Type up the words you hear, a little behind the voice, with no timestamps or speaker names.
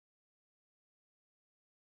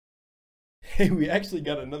Hey, we actually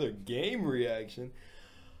got another game reaction.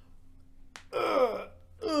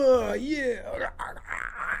 Yeah.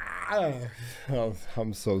 Oh,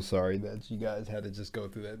 I'm so sorry that you guys had to just go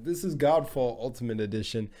through that. This is Godfall Ultimate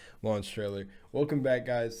Edition launch trailer. Welcome back,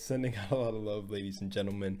 guys. Sending out a lot of love, ladies and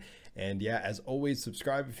gentlemen. And yeah, as always,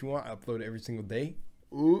 subscribe if you want. I upload every single day.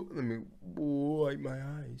 Ooh, let me wipe my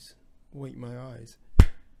eyes. Wipe my eyes.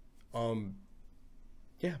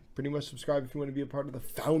 Yeah, pretty much subscribe if you want to be a part of the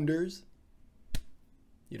founders.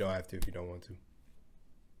 You don't have to if you don't want to.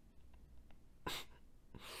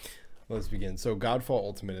 Let's begin. So Godfall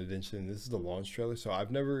Ultimate Edition. This is the launch trailer. So I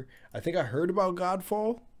think I heard about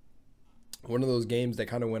Godfall. One of those games that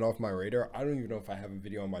kind of went off my radar. I don't even know if I have a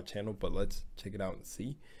video on my channel, but let's check it out and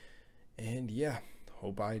see. And yeah,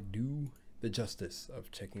 hope I do the justice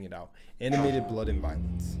of checking it out. Animated blood and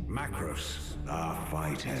violence. Macros, our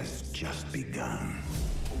fight has just begun.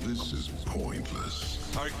 This is pointless.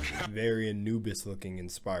 Very Anubis looking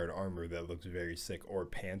inspired armor that looks very sick. Or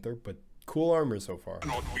Panther, but cool armor so far.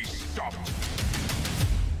 Not be stopped.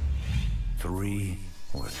 3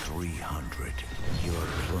 or 300. Your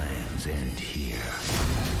plans end here.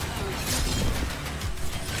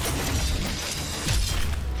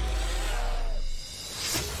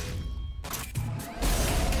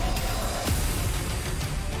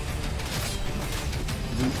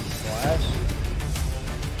 Slash.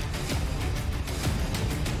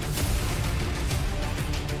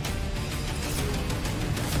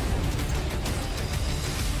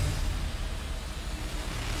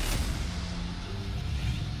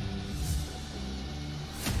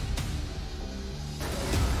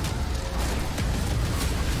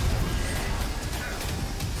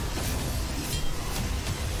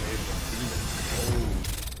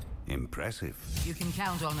 Impressive. You can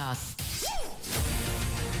count on us.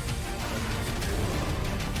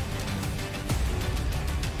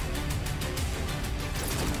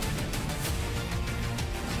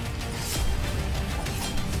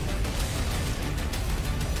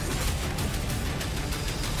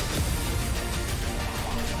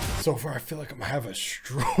 So far, I feel like I'm gonna have a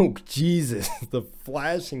stroke. Jesus, the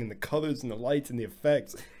flashing and the colors and the lights and the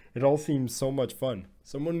effects. It all seems so much fun.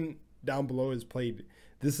 Someone down below has played.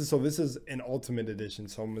 This is an Ultimate Edition,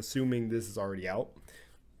 so I'm assuming this is already out.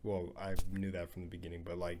 Well, I knew that from the beginning,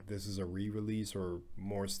 but like this is a re-release or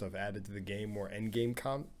more stuff added to the game, more end game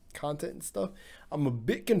content and stuff. I'm a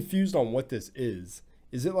bit confused on what this is.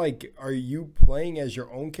 Is it like, are you playing as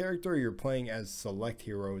your own character, or you're playing as select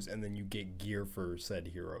heroes and then you get gear for said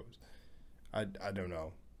heroes? I don't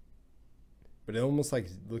know. But it almost like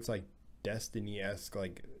looks like Destiny-esque,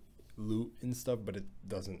 like loot and stuff, but it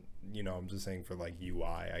doesn't, you know, I'm just saying for like UI,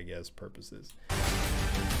 I guess, purposes.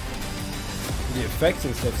 The effects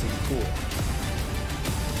and stuff seem cool.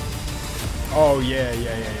 Oh, yeah.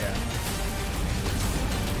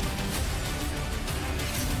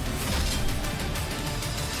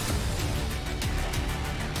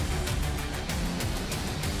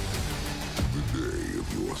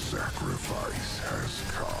 Your sacrifice has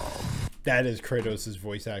come. That is Kratos'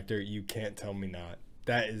 voice actor. You can't tell me not.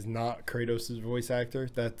 That is not Kratos' voice actor.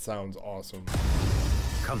 That sounds awesome.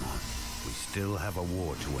 Come on, we still have a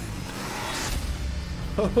war to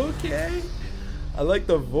end. Okay. I like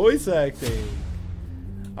the voice acting.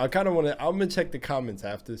 I kind of want to, I'm going to check the comments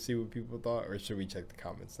after to see what people thought, or should we check the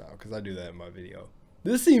comments now? Because I do that in my video.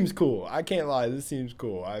 This seems cool. I can't lie. This seems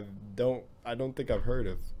cool. I don't think I've heard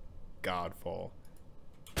of Godfall.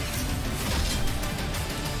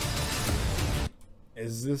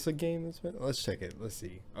 Is this a game that's been? Let's check it. Let's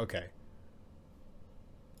see. Okay.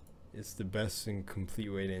 It's the best and complete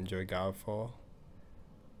way to enjoy Godfall.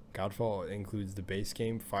 Godfall includes the base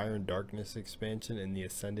game, Fire and Darkness expansion, and the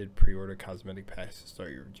Ascended pre-order cosmetic packs to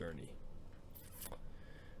start your journey.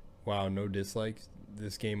 Wow, no dislikes.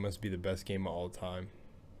 This game must be the best game of all time.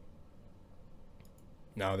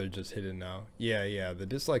 Now they're just hidden now. Yeah, the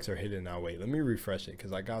dislikes are hidden now. Wait, let me refresh it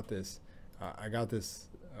because I got this.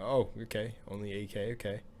 Oh, okay. Only 8K.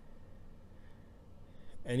 Okay.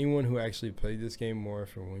 Anyone who actually played this game more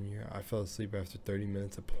for 1 year. I fell asleep after 30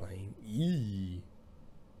 minutes of playing. Eee.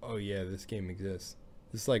 Oh yeah, this game exists.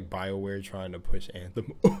 This is like BioWare trying to push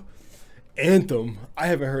Anthem. Anthem? I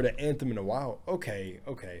haven't heard of Anthem in a while. Okay.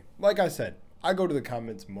 Like I said, I go to the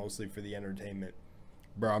comments mostly for the entertainment.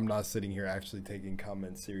 Bro, I'm not sitting here actually taking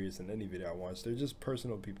comments serious in any video I watch. They're just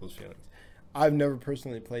personal people's feelings. I've never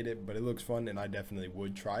personally played it, but it looks fun, and I definitely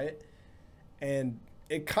would try it. And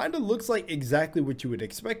it kind of looks like exactly what you would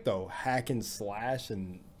expect, though. Hack and slash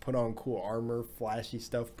and put on cool armor, flashy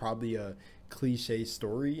stuff. Probably a cliche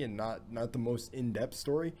story and not the most in-depth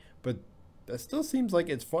story, but that still seems like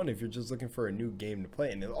it's fun if you're just looking for a new game to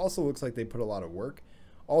play. And it also looks like they put a lot of work.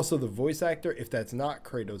 Also, the voice actor, if that's not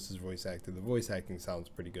Kratos' voice actor, the voice acting sounds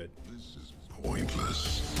pretty good. This is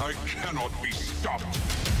pointless. I cannot be stopped.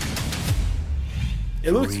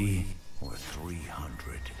 It looks... 3 or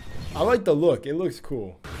 300. I like the look. It looks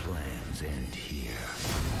cool. Plans end here.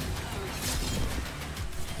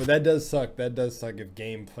 But that does suck. That does suck if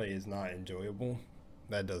gameplay is not enjoyable.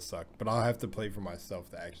 That does suck. But I'll have to play for myself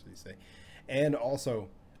to actually say. And also,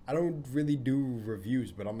 I don't really do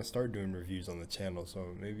reviews, but I'm going to start doing reviews on the channel. So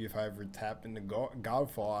maybe if I ever tap into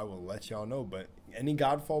Godfall, I will let y'all know. But any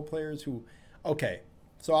Godfall players who... Okay,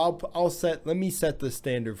 so let me set the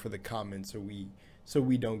standard for the comments so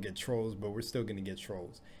we don't get trolls, but we're still going to get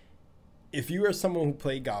trolls. If you are someone who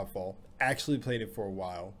played Godfall, actually played it for a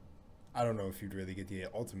while, I don't know if you'd really get the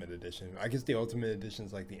Ultimate Edition. I guess the Ultimate Edition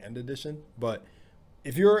is like the end edition. But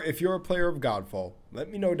if you're a player of Godfall, let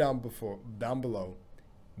me know down below.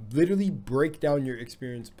 Literally break down your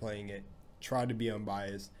experience playing it. Try to be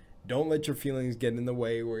unbiased. Don't let your feelings get in the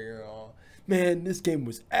way where you're, oh, man, this game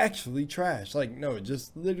was actually trash. Like, no,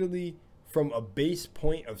 just literally from a base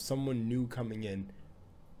point of someone new coming in,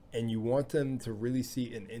 and you want them to really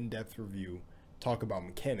see an in-depth review, talk about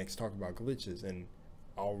mechanics, talk about glitches, and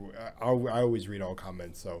I always read all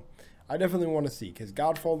comments, so I definitely want to see, because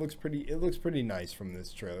Godfall looks pretty nice from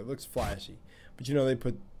this trailer. It looks flashy, but you know, they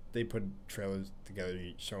put trailers together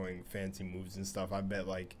showing fancy moves and stuff. I bet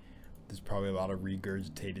like there's probably a lot of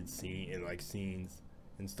regurgitated scenes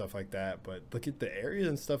and stuff like that, but look at the area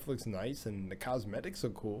and stuff, looks nice, and the cosmetics are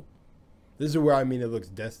cool. This is where I mean it looks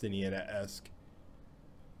Destiny-esque.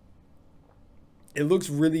 It looks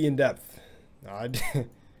really in depth. I don't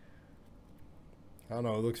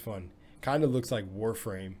know, it looks fun. Kind of looks like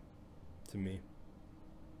Warframe to me.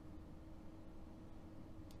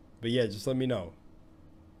 But yeah, just let me know.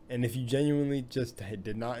 And if you genuinely just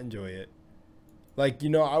did not enjoy it, like, you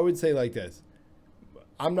know, I would say like this.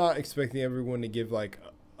 I'm not expecting everyone to give like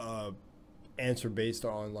a answer based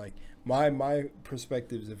on like my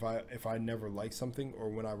perspectives. If I never like something or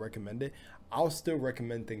when I recommend it, I'll still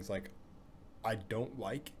recommend things like I don't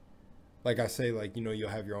like I say, like, you know,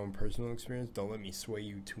 you'll have your own personal experience. Don't let me sway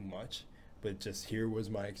you too much, but just here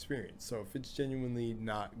was my experience. So if it's genuinely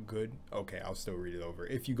not good, okay, I'll still read it over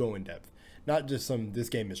if you go in depth, not just this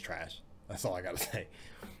game is trash. That's all I gotta say.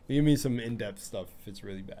 Give me some in-depth stuff if it's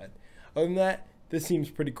really bad. Other than that, this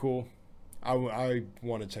seems pretty cool. I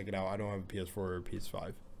want to check it out. I don't have a PS4 or a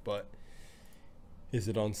PS5, but is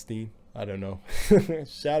it on Steam? I don't know.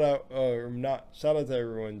 Shout out to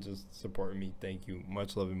everyone just supporting me. Thank you.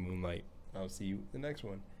 Much love and moonlight. I'll see you in the next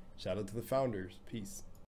one. Shout out to the founders. Peace.